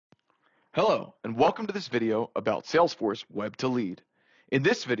Hello, and welcome to this video about Salesforce Web to Lead. In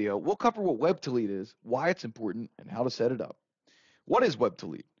this video, we'll cover what Web to Lead is, why it's important, and how to set it up. What is Web to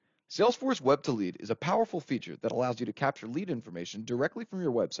Lead? Salesforce Web to Lead is a powerful feature that allows you to capture lead information directly from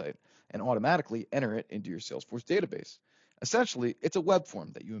your website and automatically enter it into your Salesforce database. Essentially, it's a web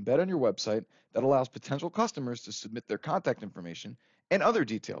form that you embed on your website that allows potential customers to submit their contact information and other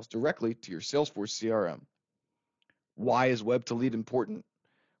details directly to your Salesforce CRM. Why is Web to Lead important?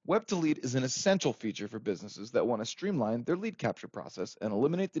 Web to Lead is an essential feature for businesses that want to streamline their lead capture process and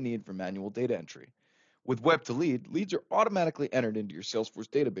eliminate the need for manual data entry. With Web to Lead, leads are automatically entered into your Salesforce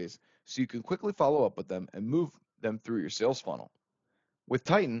database so you can quickly follow up with them and move them through your sales funnel. With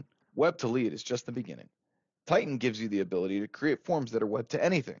Titan, Web to Lead is just the beginning. Titan gives you the ability to create forms that are web to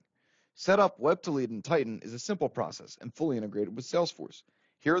anything. Set up Web to Lead in Titan is a simple process and fully integrated with Salesforce.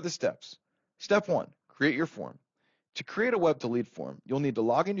 Here are the steps. Step 1. Create your form. To create a Web to Lead form, you'll need to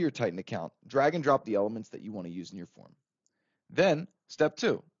log into your Titan account, drag and drop the elements that you want to use in your form. Then, step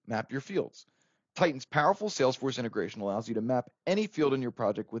 2, map your fields. Titan's powerful Salesforce integration allows you to map any field in your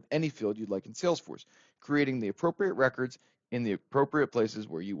project with any field you'd like in Salesforce, creating the appropriate records in the appropriate places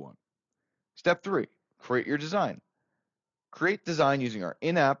where you want. Step 3, create your design. Create design using our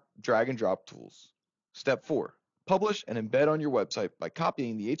in-app drag and drop tools. Step 4, publish and embed on your website by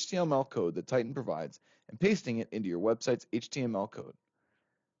copying the HTML code that Titan provides and pasting it into your website's HTML code.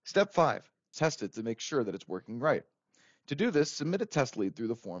 Step 5, test it to make sure that it's working right. To do this, submit a test lead through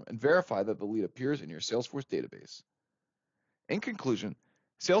the form and verify that the lead appears in your Salesforce database. In conclusion,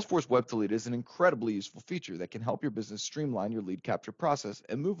 Salesforce Web to Lead is an incredibly useful feature that can help your business streamline your lead capture process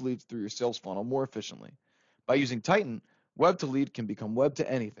and move leads through your sales funnel more efficiently. By using Titan, Web to Lead can become web to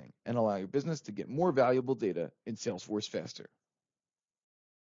anything and allow your business to get more valuable data in Salesforce faster.